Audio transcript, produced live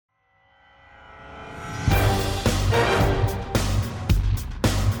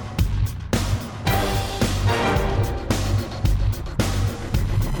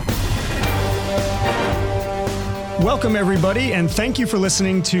Welcome, everybody, and thank you for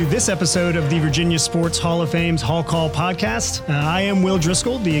listening to this episode of the Virginia Sports Hall of Fame's Hall Call podcast. I am Will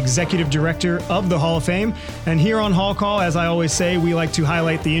Driscoll, the Executive Director of the Hall of Fame, and here on Hall Call, as I always say, we like to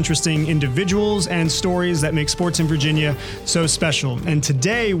highlight the interesting individuals and stories that make sports in Virginia so special. And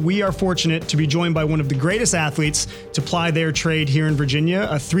today, we are fortunate to be joined by one of the greatest athletes to ply their trade here in Virginia,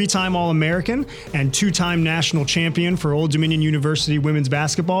 a three-time All-American and two-time national champion for Old Dominion University women's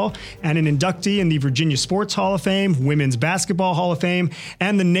basketball, and an inductee in the Virginia Sports Hall of Fame, Women's Basketball Hall of Fame,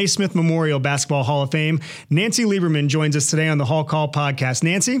 and the Naismith Memorial Basketball Hall of Fame. Nancy Lieberman joins us today on the Hall Call podcast.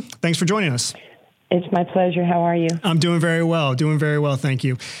 Nancy, thanks for joining us. It's my pleasure. How are you? I'm doing very well. Thank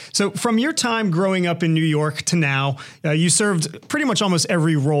you. So from your time growing up in New York to now, you served pretty much almost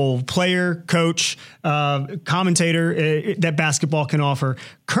every role: player, coach, commentator that basketball can offer.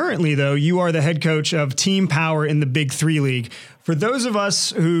 Currently, though, you are the head coach of Team Power in the Big Three League. For those of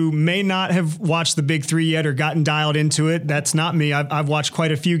us who may not have watched the Big Three yet or gotten dialed into it, that's not me. I've watched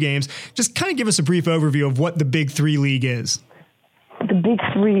quite a few games. Just kind of give us a brief overview of what the Big Three League is. The Big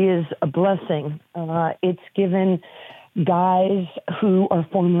Three is a blessing. It's given guys who are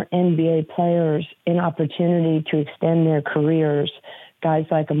former NBA players an opportunity to extend their careers. Guys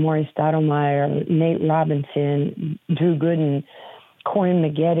like Amari Stoudemire, Nate Robinson, Drew Gooden, Corey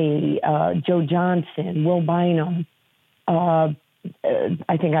Maggette, Joe Johnson, Will Bynum.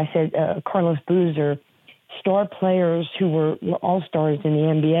 I think I said Carlos Boozer, star players who were all-stars in the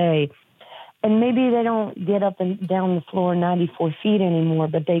NBA. And maybe they don't get up and down the floor 94 feet anymore,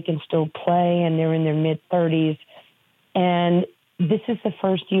 but they can still play, and they're in their mid-30s. And this is the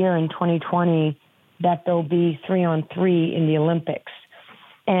first year in 2020 that there'll be 3-on-3 in the Olympics.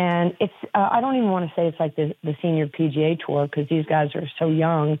 And it's I don't even want to say it's like the senior PGA Tour because these guys are so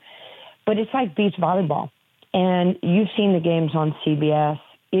young, but it's like beach volleyball. And you've seen the games on CBS.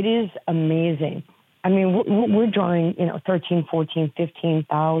 It is amazing. I mean, we're drawing, 13, 14,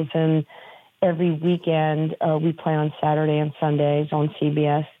 15,000 every weekend. We play on Saturday and Sundays on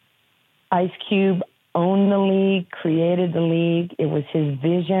CBS. Ice Cube owned the league, created the league. It was his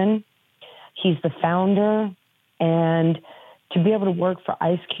vision. He's the founder. And to be able to work for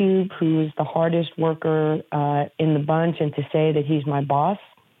Ice Cube, who is the hardest worker in the bunch, and to say that he's my boss,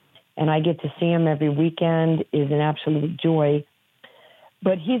 and I get to see him every weekend, is an absolute joy.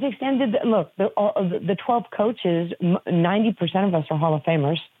 But he's extended, the 12 coaches, 90% of us are Hall of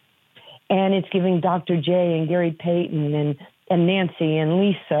Famers. And it's giving Dr. J and Gary Payton and Nancy and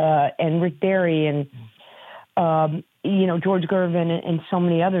Lisa and Rick Barry and, George Gervin and so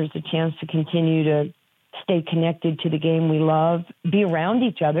many others a chance to continue to stay connected to the game we love, be around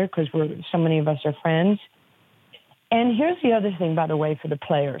each other because so many of us are friends. And here's the other thing, by the way, for the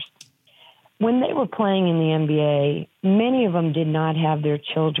players. When they were playing in the NBA, many of them did not have their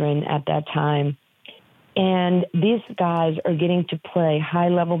children at that time. And these guys are getting to play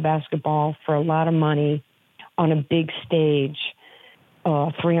high-level basketball for a lot of money on a big stage,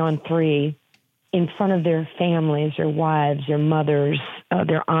 3-on-3, in front of their families, their wives, their mothers,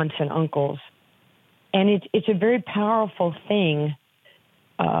 their aunts and uncles. And it's a very powerful thing.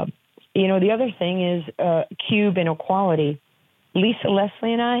 The other thing is Cube and equality. Lisa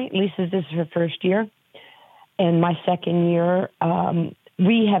Leslie and I, this is her first year, and my second year,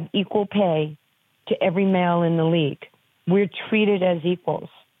 we have equal pay to every male in the league. We're treated as equals.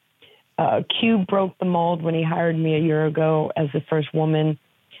 Cube broke the mold when he hired me a year ago as the first woman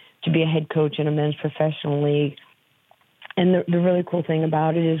to be a head coach in a men's professional league. And the really cool thing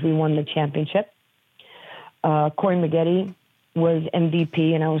about it is we won the championship. Corey Maggette was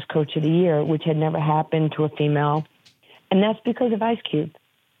MVP and I was coach of the year, which had never happened to a female. And that's because of Ice Cube,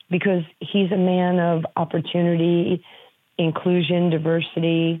 because he's a man of opportunity, inclusion,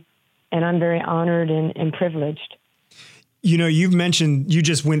 diversity, and I'm very honored and privileged. You've mentioned you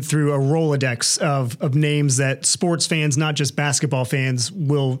just went through a Rolodex of names that sports fans, not just basketball fans,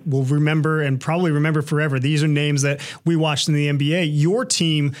 will remember and probably remember forever. These are names that we watched in the NBA. Your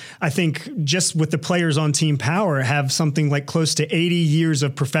team, I think, just with the players on Team Power, have something like close to 80 years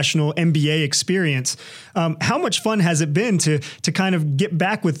of professional NBA experience. How much fun has it been to kind of get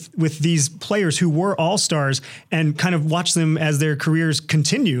back with these players who were all-stars and kind of watch them as their careers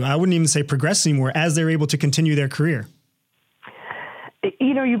continue? I wouldn't even say progress anymore, as they're able to continue their career.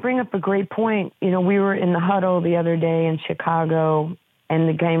 You bring up a great point. We were in the huddle the other day in Chicago, and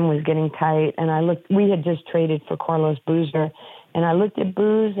the game was getting tight. And we had just traded for Carlos Boozer, and I looked at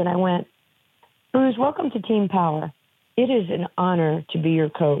Booz and I went, Booz, welcome to Team Power. It is an honor to be your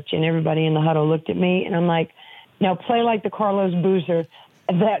coach. And everybody in the huddle looked at me, and I'm like, now play like the Carlos Boozer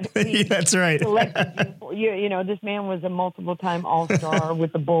that that's right. This man was a multiple-time All-Star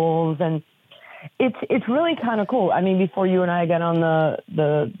with the Bulls, and It's really kind of cool. I mean, before you and I got on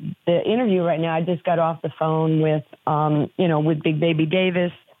the interview right now, I just got off the phone with with Big Baby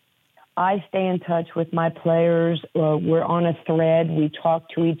Davis. I stay in touch with my players. We're on a thread. We talk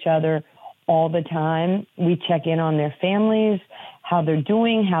to each other all the time. We check in on their families, how they're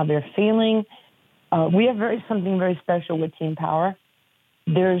doing, how they're feeling. We have something very special with Team Power.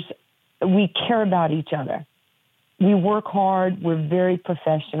 We care about each other. We work hard. We're very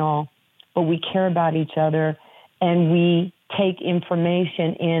professional, but we care about each other, and we take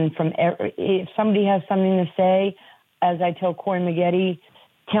information in from if somebody has something to say, as I tell Corey Maggette,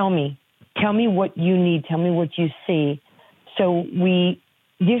 tell me what you need. Tell me what you see. So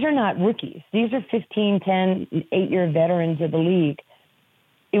these are not rookies. These are 15, 10, 8-year veterans of the league.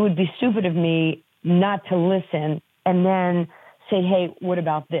 It would be stupid of me not to listen and then say, hey, what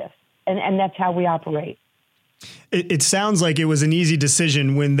about this? And that's how we operate. It sounds like it was an easy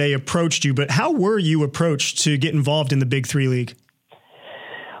decision when they approached you, but how were you approached to get involved in the Big Three League?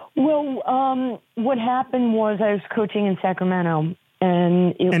 Well, what happened was I was coaching in Sacramento,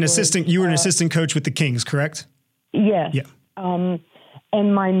 and you were an assistant coach with the Kings, correct? Yes. Yeah.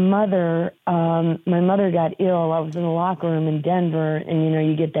 And my mother got ill. I was in the locker room in Denver, and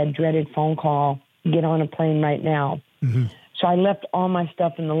you get that dreaded phone call, get on a plane right now. Mm-hmm. So I left all my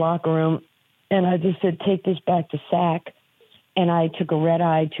stuff in the locker room, and I just said, take this back to Sac. And I took a red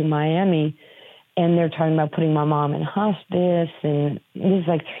eye to Miami, and they're talking about putting my mom in hospice. And this is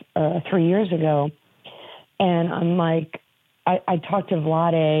like 3 years ago. And I'm like, I talked to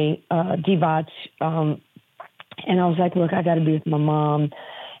Vlade Divac, and I was like, look, I got to be with my mom.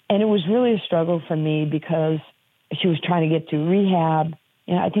 And it was really a struggle for me because she was trying to get through rehab.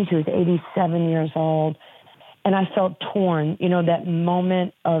 I think she was 87 years old. And I felt torn, that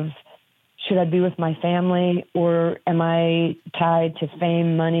moment of, should I be with my family or am I tied to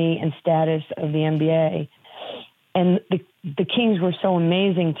fame, money, and status of the NBA? And the Kings were so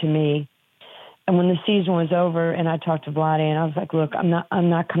amazing to me. And when the season was over and I talked to Vlade and I was like, look, I'm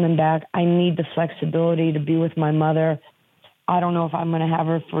not coming back. I need the flexibility to be with my mother. I don't know if I'm going to have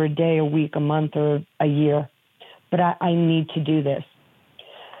her for a day, a week, a month, or a year, but I need to do this.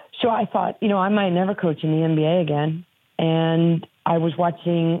 So I thought, I might never coach in the NBA again. And I was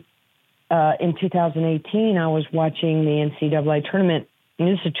watching, in 2018, I was watching the NCAA tournament. And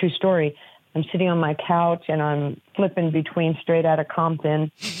this is a true story. I'm sitting on my couch and I'm flipping between Straight Outta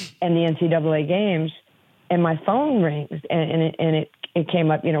Compton and the NCAA games. And my phone rings and it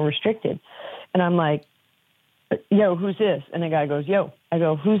came up, restricted. And I'm like, yo, who's this? And the guy goes, yo. I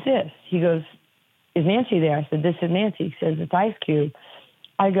go, who's this? He goes, is Nancy there? I said, this is Nancy. He says, it's Ice Cube.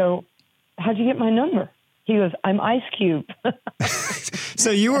 I go, how'd you get my number? He goes, I'm Ice Cube. So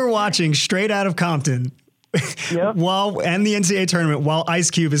you were watching Straight Out of Compton yep. and the NCAA tournament while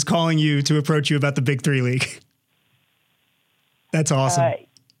Ice Cube is calling you to approach you about the Big Three League. That's awesome.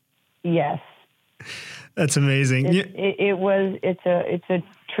 Yes. That's amazing. It's a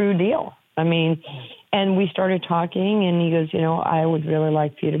true deal. I mean, and we started talking and he goes, I would really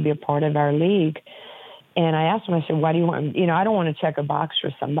like for you to be a part of our league. And I asked him, I said, why do you want, I don't want to check a box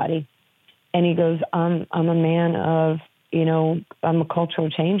for somebody. And he goes, I'm a man of, I'm a cultural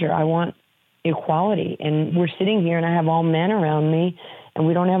changer. I want equality. And we're sitting here and I have all men around me and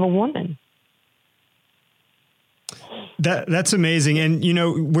we don't have a woman. That's amazing. And,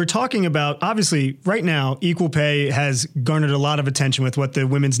 we're talking about, obviously, right now, equal pay has garnered a lot of attention with what the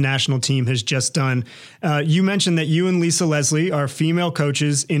women's national team has just done. You mentioned that you and Lisa Leslie are female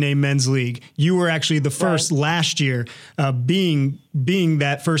coaches in a men's league. You were actually the first last year, being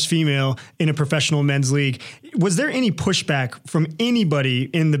that first female in a professional men's league. Was there any pushback from anybody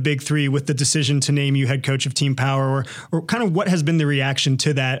in the Big Three with the decision to name you head coach of Team Power, or kind of what has been the reaction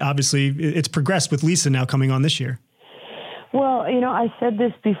to that? Obviously, it's progressed with Lisa now coming on this year. Well, I said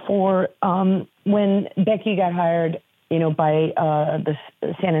this before when Becky got hired, by the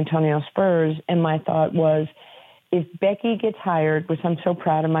San Antonio Spurs. And my thought was, if Becky gets hired, which I'm so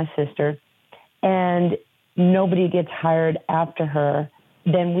proud of my sister, and nobody gets hired after her,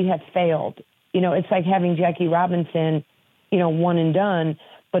 then we have failed. It's like having Jackie Robinson, one and done.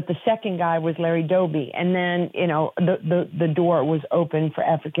 But the second guy was Larry Doby. And then, the door was open for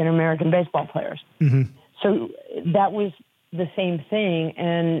African-American baseball players. Mm-hmm. So that was the same thing.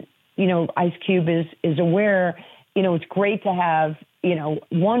 And, Ice Cube is aware, it's great to have,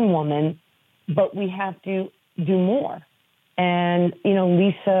 one woman, but we have to do more. And,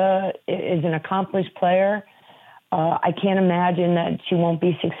 Lisa is an accomplished player. I can't imagine that she won't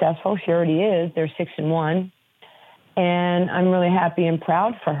be successful. She already is. They're 6-1. And I'm really happy and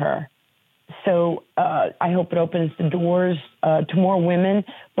proud for her. So I hope it opens the doors to more women.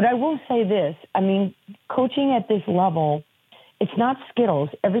 But I will say this. I mean, coaching at this level, it's not Skittles.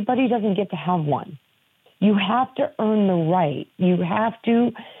 Everybody doesn't get to have one. You have to earn the right. You have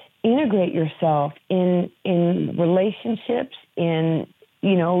to integrate yourself in relationships, in,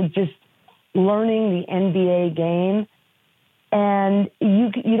 just learning the NBA game. And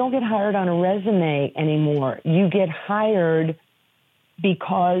you don't get hired on a resume anymore. You get hired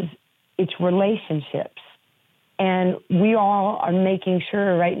because it's relationships. And we all are making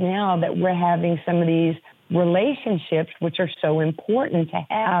sure right now that we're having some of these relationships, which are so important to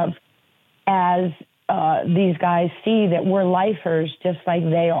have, as these guys see that we're lifers just like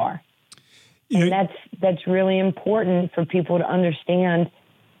they are. And that's really important for people to understand.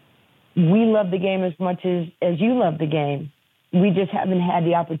 We love the game as much as you love the game. We just haven't had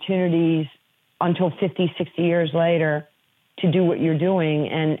the opportunities until 50, 60 years later to do what you're doing.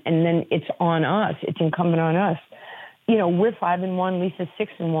 And then it's on us. It's incumbent on us. We're 5-1, Lisa's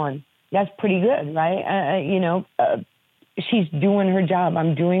 6-1. That's pretty good, right? She's doing her job.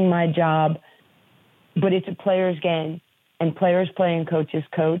 I'm doing my job. But it's a player's game, and players play and coaches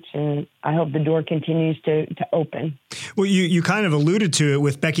coach, and I hope the door continues to open. Well, you kind of alluded to it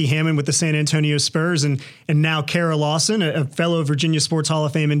with Becky Hammon with the San Antonio Spurs, and now Kara Lawson, a fellow Virginia Sports Hall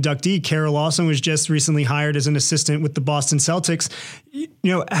of Fame inductee. Kara Lawson was just recently hired as an assistant with the Boston Celtics.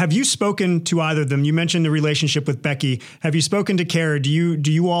 Have you spoken to either of them? You mentioned the relationship with Becky. Have you spoken to Kara? Do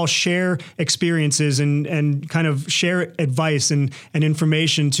you all share experiences and kind of share advice and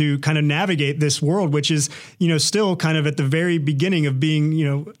information to kind of navigate this world, which is, still kind of at the very beginning of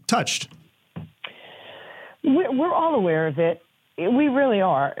being, touched? We're all aware of it. We really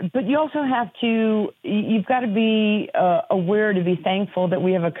are. But you also you've got to be aware to be thankful that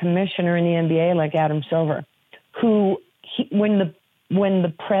we have a commissioner in the NBA like Adam Silver, who when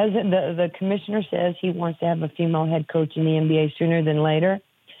the president, the commissioner says he wants to have a female head coach in the NBA sooner than later,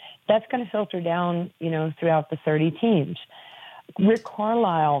 that's going to filter down, throughout the 30 teams. Rick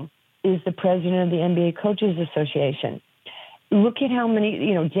Carlisle is the president of the NBA Coaches Association. Look at how many,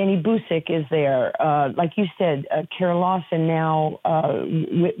 Jenny Busick is there. Like you said, Kara Lawson now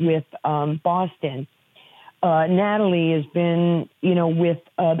with Boston. Natalie has been, with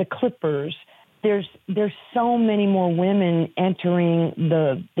the Clippers. There's so many more women entering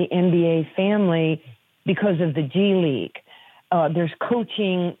the NBA family because of the G League. There's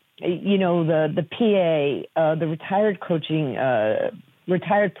coaching, the PA, the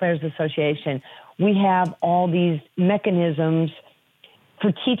Retired Players Association. We have all these mechanisms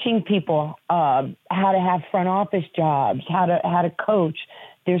for teaching people how to have front office jobs, how to coach.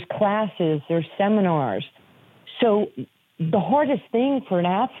 There's classes, there's seminars. So the hardest thing for an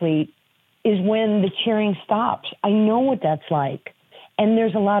athlete is when the cheering stops. I know what that's like. And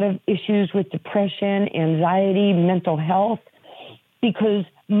there's a lot of issues with depression, anxiety, mental health, because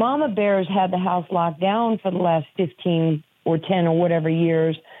Mama Bear's had the house locked down for the last 15 or 10 or whatever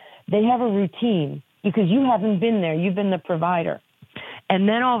years. They have a routine because you haven't been there. You've been the provider. And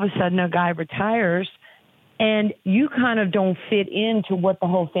then all of a sudden a guy retires and you kind of don't fit into what the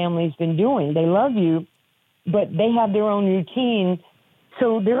whole family's been doing. They love you, but they have their own routine.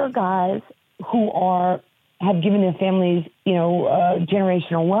 So there are guys who have given their families,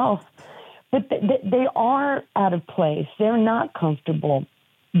 generational wealth, but they are out of place. They're not comfortable.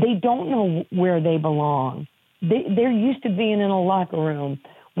 They don't know where they belong. They're used to being in a locker room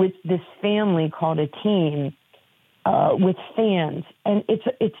with this family called a team, with fans, and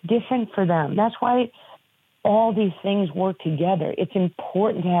it's different for them. That's why all these things work together. It's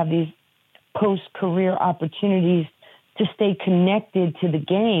important to have these post-career opportunities to stay connected to the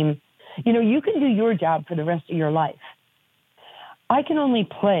game. You can do your job for the rest of your life. I can only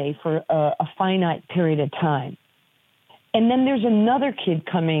play for a finite period of time. And then there's another kid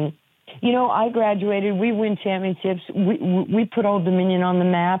coming. I graduated, we win championships, we put Old Dominion on the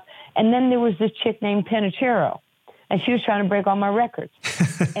map, and then there was this chick named Penichero, and she was trying to break all my records.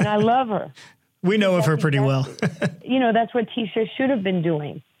 And I love her. We know of her pretty well. That's what Tisha should have been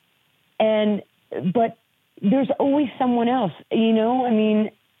doing. But there's always someone else,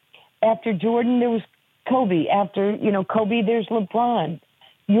 after Jordan, there was Kobe. After, Kobe, there's LeBron.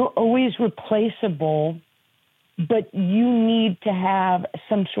 You're always replaceable, but you need to have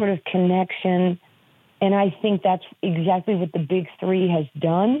some sort of connection. And I think that's exactly what the Big Three has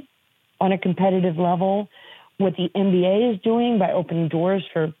done on a competitive level, what the NBA is doing by opening doors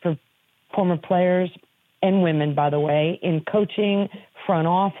for former players and women, by the way, in coaching, front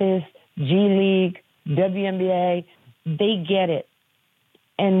office, G League, WNBA. They get it.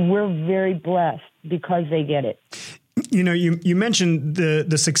 And we're very blessed because they get it. You mentioned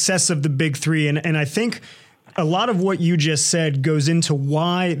the success of the big three, and I think a lot of what you just said goes into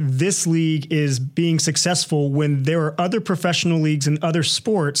why this league is being successful when there are other professional leagues and other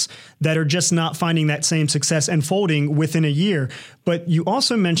sports that are just not finding that same success and folding within a year. But you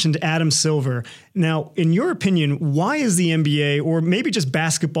also mentioned Adam Silver. Now, in your opinion, why is the NBA, or maybe just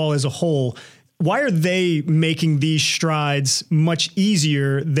basketball as a whole, why are they making these strides much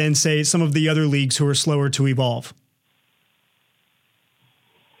easier than, say, some of the other leagues who are slower to evolve?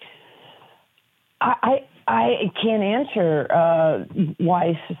 I can't answer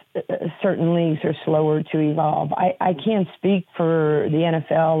why certain leagues are slower to evolve. I can't speak for the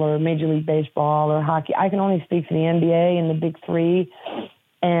NFL or Major League Baseball or hockey. I can only speak for the NBA and the big three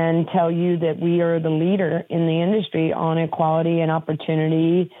and tell you that we are the leader in the industry on equality and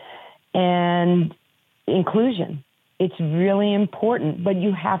opportunity and inclusion. It's really important, but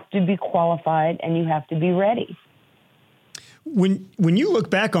you have to be qualified and you have to be ready. When you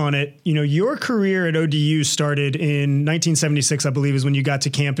look back on it, your career at ODU started in 1976, I believe, is when you got to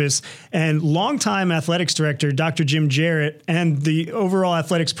campus. And longtime athletics director, Dr. Jim Jarrett, and the overall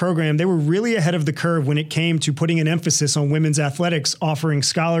athletics program, they were really ahead of the curve when it came to putting an emphasis on women's athletics, offering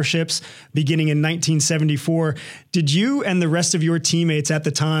scholarships beginning in 1974. Did you and the rest of your teammates at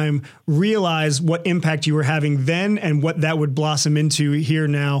the time realize what impact you were having then and what that would blossom into here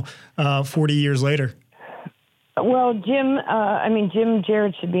now, 40 years later? Well, Jim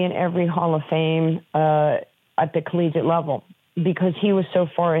Jarrett should be in every Hall of Fame at the collegiate level because he was so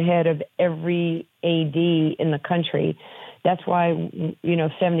far ahead of every AD in the country. That's why,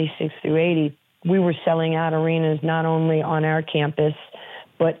 76 through 80, we were selling out arenas not only on our campus,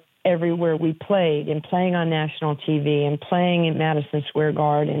 but everywhere we played, and playing on national TV and playing at Madison Square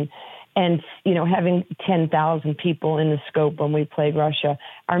Garden and having 10,000 people in the scope when we played Russia.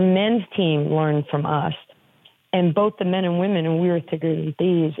 Our men's team learned from us. And both the men and women, and we were thicker than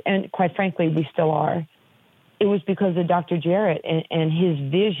thieves, and quite frankly, we still are. It was because of Dr. Jarrett and his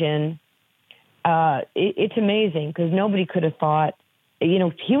vision. It's amazing because nobody could have thought,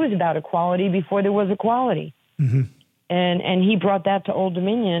 he was about equality before there was equality. Mm-hmm. And he brought that to Old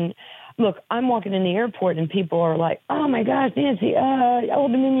Dominion. Look, I'm walking in the airport and people are like, oh my gosh, Nancy,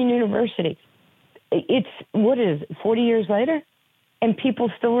 Old Dominion University. It's, 40 years later? And people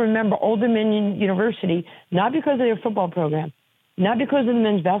still remember Old Dominion University, not because of their football program, not because of the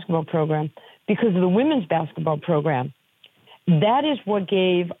men's basketball program, because of the women's basketball program. That is what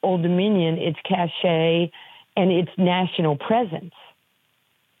gave Old Dominion its cachet and its national presence.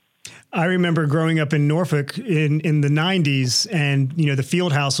 I remember growing up in Norfolk in the 90s, and the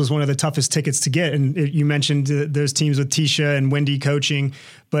field house was one of the toughest tickets to get. And you mentioned those teams with Tisha and Wendy coaching,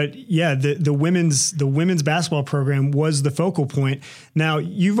 but yeah, the women's basketball program was the focal point. Now,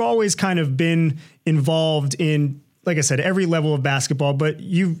 you've always kind of been involved in, like I said, every level of basketball, but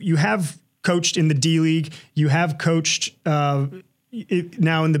you have coached in the D League, you have coached now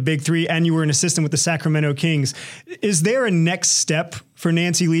in the Big Three, and you were an assistant with the Sacramento Kings. Is there a next step for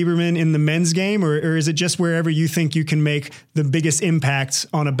Nancy Lieberman in the men's game, or is it just wherever you think you can make the biggest impact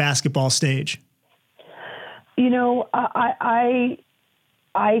on a basketball stage?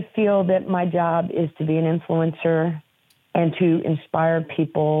 I feel that my job is to be an influencer and to inspire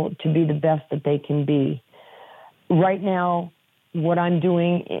people to be the best that they can be. Right now, what I'm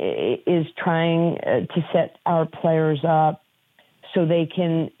doing is trying to set our players up so they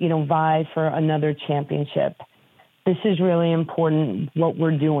can, vie for another championship. This is really important, what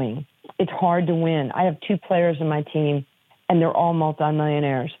we're doing. It's hard to win. I have 2 players on my team, and they're all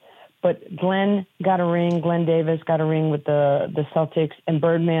multimillionaires. But Glenn got a ring. Glenn Davis got a ring with the Celtics, and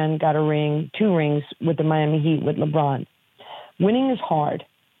Birdman got a ring, 2 rings with the Miami Heat with LeBron. Winning is hard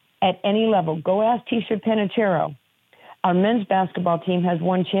at any level. Go ask Tisha Panachero. Our men's basketball team has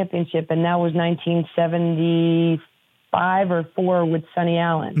 1 championship, and that was 1975 or 4 with Sonny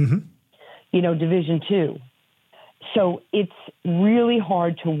Allen, Division II. So it's really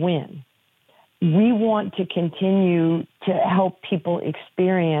hard to win. We want to continue to help people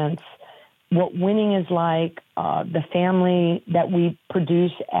experience what winning is like, the family that we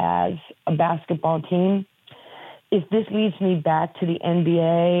produce as a basketball team. If this leads me back to the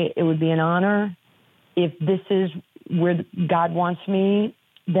NBA, it would be an honor. If this is where God wants me,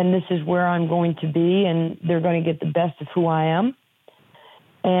 then this is where I'm going to be, and they're going to get the best of who I am.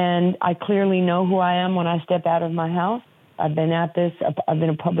 And I clearly know who I am when I step out of my house. I've been at this. I've been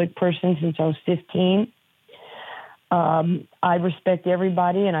a public person since I was 15. I respect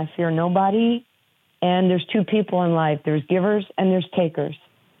everybody, and I fear nobody. And there's 2 people in life. There's givers and there's takers.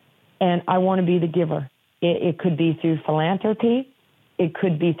 And I want to be the giver. It could be through philanthropy. It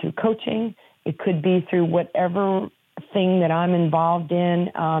could be through coaching. It could be through whatever thing that I'm involved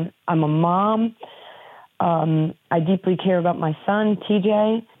in. I'm a mom. I deeply care about my son,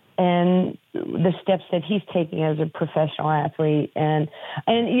 TJ, and the steps that he's taking as a professional athlete. And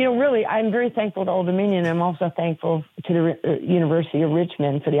really, I'm very thankful to Old Dominion. I'm also thankful to the University of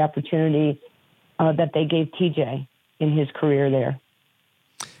Richmond for the opportunity that they gave TJ in his career there.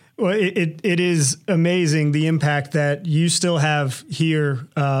 Well, it is amazing the impact that you still have here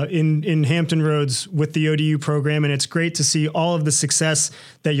in Hampton Roads with the ODU program. And it's great to see all of the success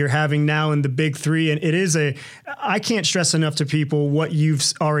that you're having now in the Big Three. And it is I can't stress enough to people what you've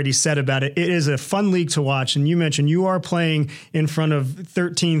already said about it. It is a fun league to watch. And you mentioned you are playing in front of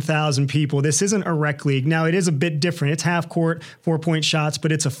 13,000 people. This isn't a rec league. Now, it is a bit different. It's half court, 4-point shots,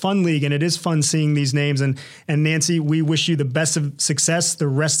 but it's a fun league. And it is fun seeing these names. And Nancy, we wish you the best of success the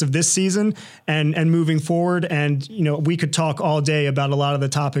rest of this season and moving forward. And, we could talk all day about a lot of the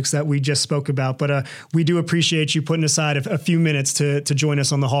topics that we just spoke about, but we do appreciate you putting aside a few minutes to join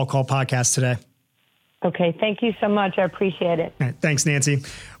us on the Hall Call podcast today. Okay. Thank you so much. I appreciate it. All right, thanks, Nancy.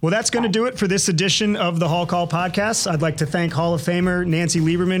 Well, that's going to do it for this edition of the Hall Call podcast. I'd like to thank Hall of Famer Nancy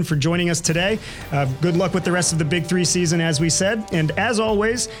Lieberman for joining us today. Good luck with the rest of the Big Three season, as we said. And as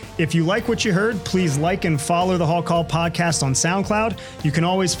always, if you like what you heard, please like and follow the Hall Call podcast on SoundCloud. You can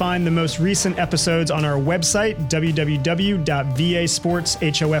always find the most recent episodes on our website,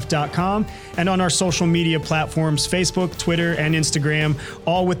 www.vasportshof.com, and on our social media platforms, Facebook, Twitter, and Instagram,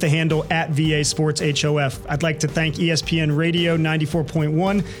 all with the handle @VASportsHOF. I'd like to thank ESPN Radio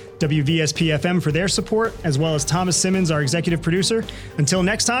 94.1, WVSP-FM for their support, as well as Thomas Simmons, our executive producer. Until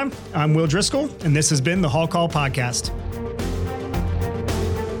next time, I'm Will Driscoll, and this has been the Hall Call Podcast.